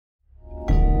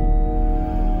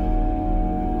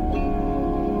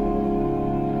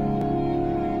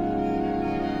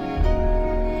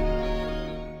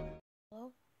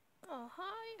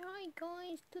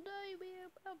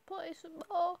and play some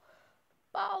more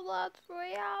Battlelands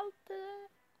Royale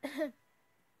today.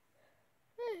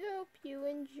 I hope you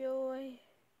enjoy.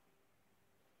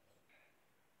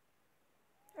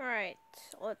 Alright,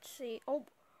 let's see. Oh,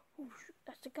 shoot,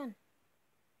 that's the gun.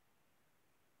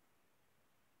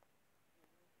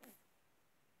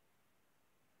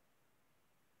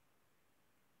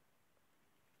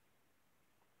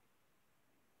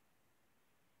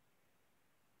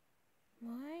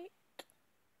 What?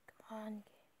 Come on.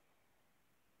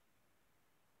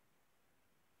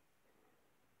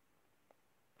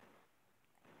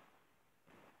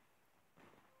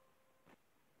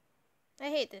 I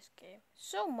hate this game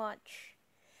so much.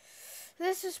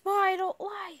 This is why I don't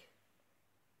like.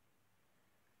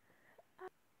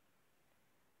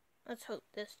 Let's hope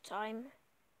this time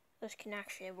this can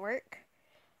actually work.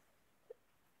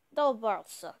 Double barrel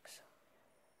sucks.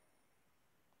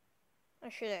 I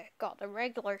should have got the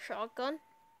regular shotgun.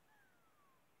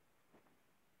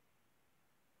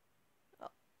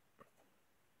 Oh.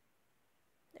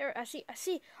 There, I see.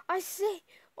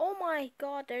 Oh my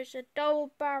god, there's a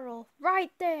double barrel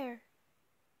right there.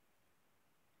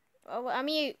 Oh, I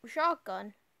mean,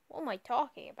 shotgun. What am I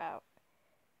talking about?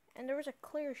 And there was a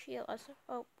clear shield.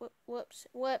 Oh, whoops.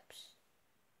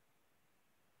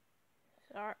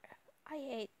 Sorry. I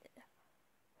hate it.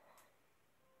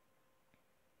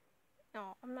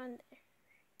 No, I'm not.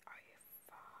 Are you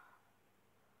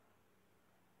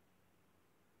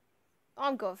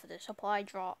I'm going for the supply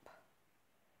drop.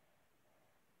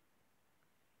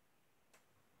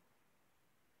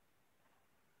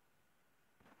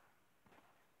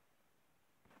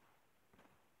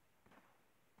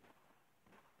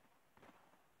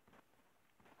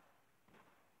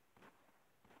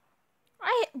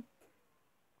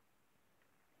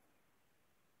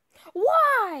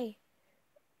 Why?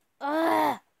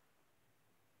 Ugh.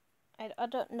 I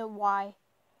don't know why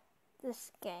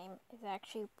this game is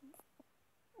actually.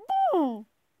 Boom!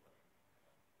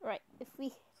 Right, if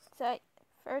we say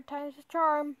third time's a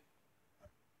charm.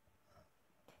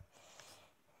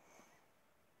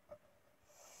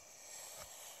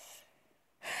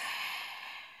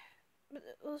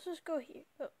 Let's just go here.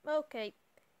 Okay.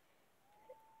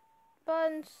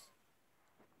 Buns.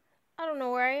 I don't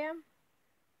know where I am.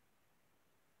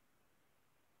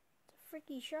 It's a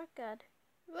freaky shotgun.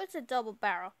 What's a double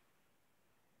barrel?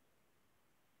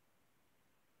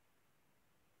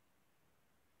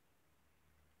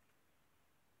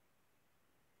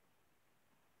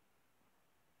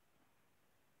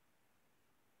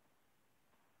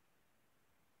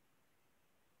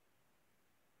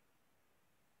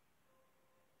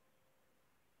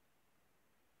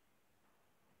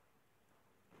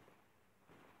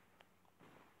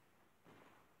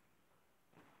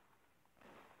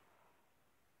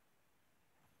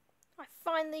 I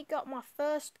finally got my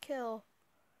first kill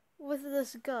with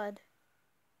this gun.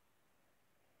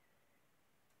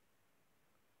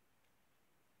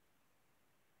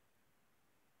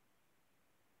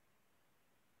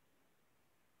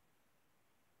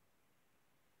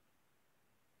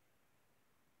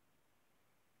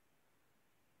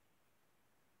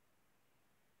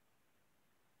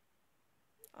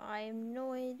 I have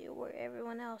no idea where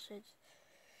everyone else is.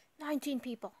 19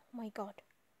 people. Oh my god.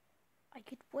 I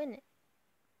could win it.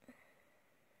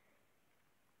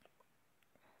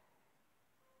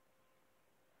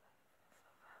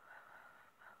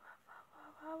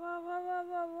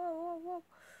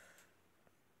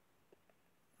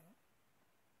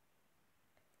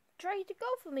 Try to go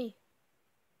for me.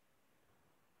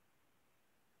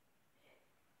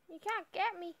 You can't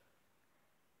get me.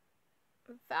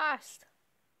 I'm fast.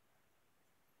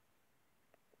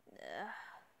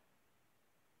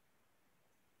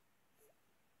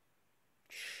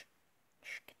 Shh.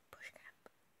 Get pushing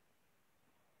up.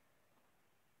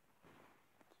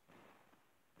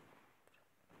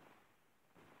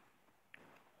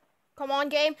 Come on,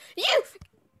 game. You!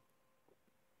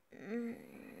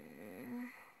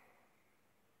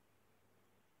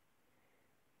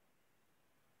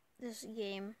 This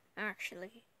game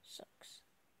actually sucks.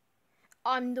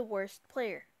 I'm the worst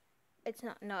player. It's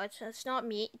not. No, it's not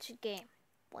me. It's a game.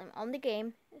 Blame on the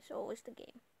game. It's always the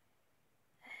game.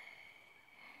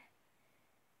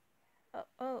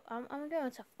 I'm going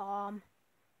to farm.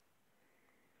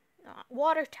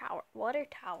 Water tower.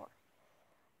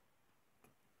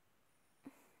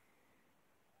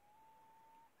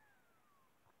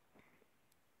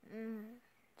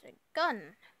 It's a gun.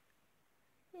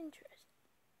 Interesting.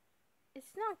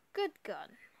 It's not good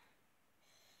gun.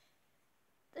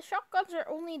 The shotguns are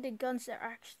only the guns that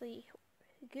are actually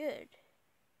good.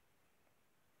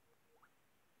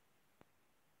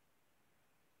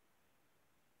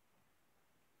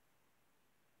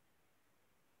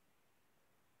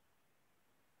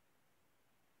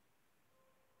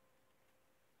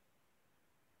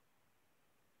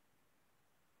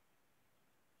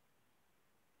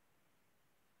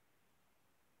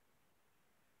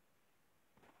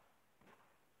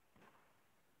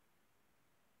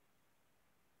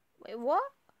 What?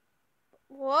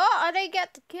 What? I didn't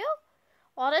get the kill?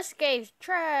 Oh, this game's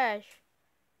trash.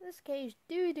 This game's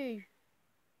doo-doo.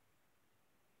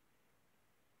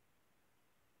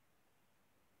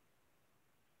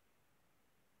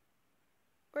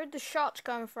 Where'd the shots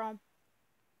come from?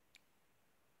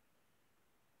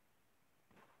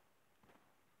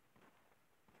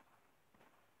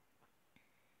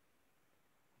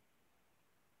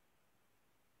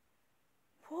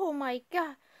 Oh my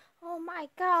god. Oh my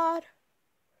god.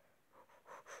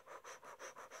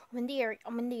 I'm in the air.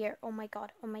 I'm in the air. Oh my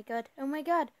god. Oh my god. Oh my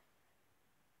god.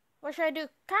 What should I do?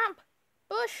 Camp?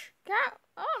 Bush? Camp?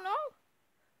 I don't know.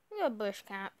 I'm gonna bush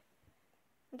camp.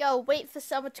 Go wait for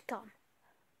someone to come.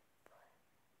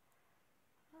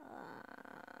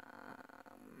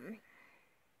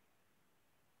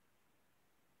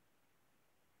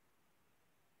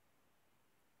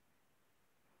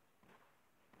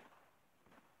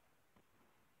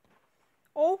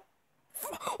 Oh.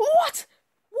 What?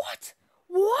 What?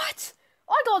 What?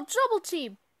 I got double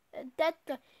team. That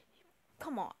guy.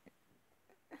 Come on.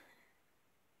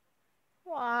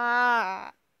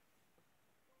 Wow.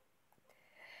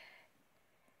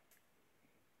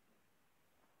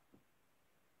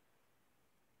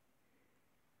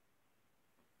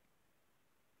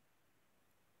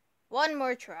 One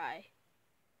more try.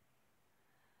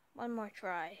 One more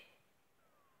try.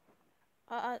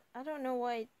 I don't know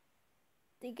why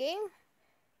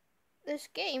this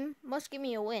game must give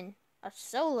me a win. A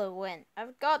solo win.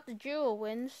 I've got the dual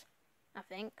wins, I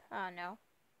think. I don't know.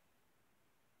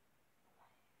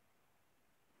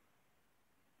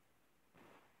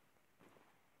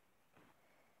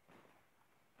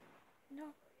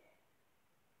 No.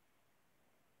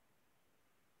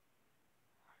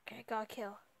 Okay, got a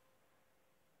kill.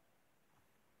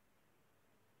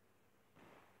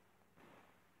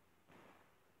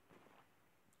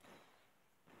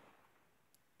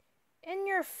 In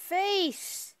your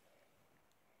face!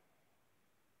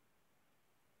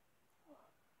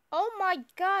 Oh my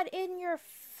god, in your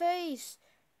face!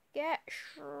 Get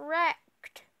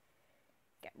wrecked.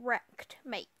 Get wrecked,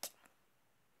 mate.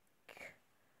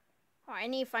 Oh, I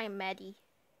need to find Maddie.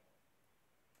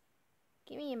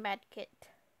 Give me a med kit.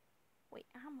 Wait,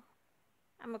 ammo.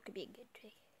 Ammo could be a good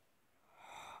thing.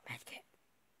 Med kit.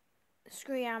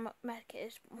 Screw ammo. Med kit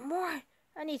is more.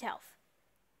 I need health.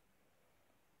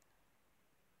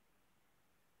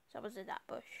 Someone's in that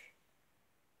bush.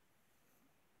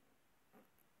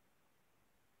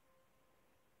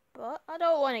 But I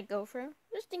don't want to go for him.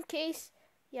 Just in case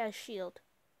he has a shield.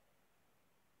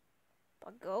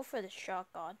 But go for the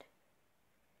shotgun.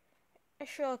 A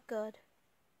shotgun.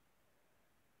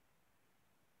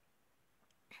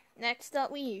 Next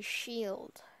up, we use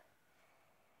shield.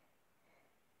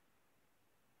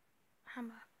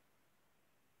 Hammer.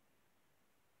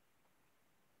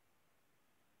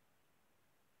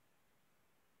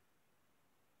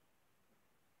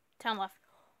 Turn left.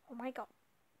 Oh my god.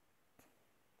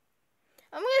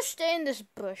 I'm gonna stay in this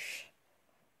bush.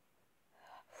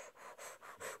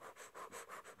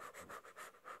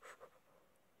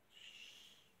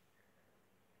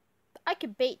 I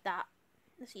could bait that.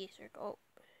 Let's see a circle.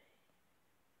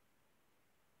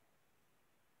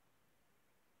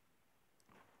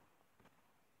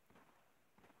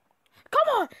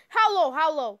 Come on! How low?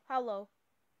 How low? How low?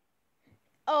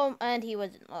 Oh, and he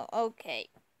wasn't low. Okay.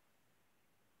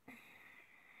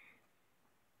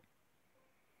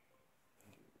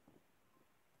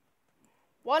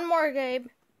 One more game.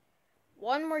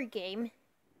 One more game.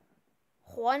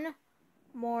 One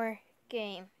more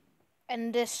game.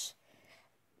 And this.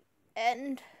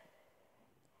 And.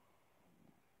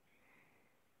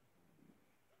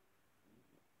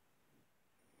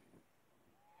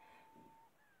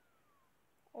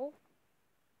 Oh.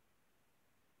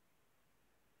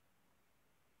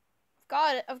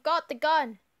 Got it. I've got the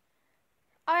gun.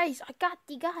 Eyes, I got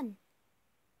the gun.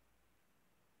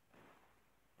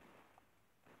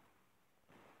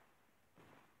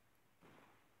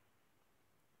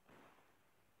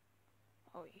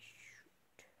 Oh,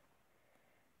 shoot.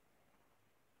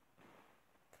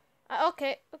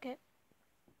 Okay, okay.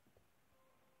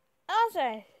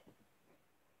 Awesome.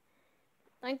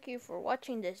 Thank you for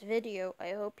watching this video. I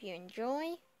hope you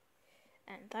enjoy.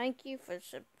 And thank you for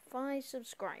 5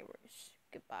 subscribers.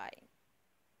 Goodbye.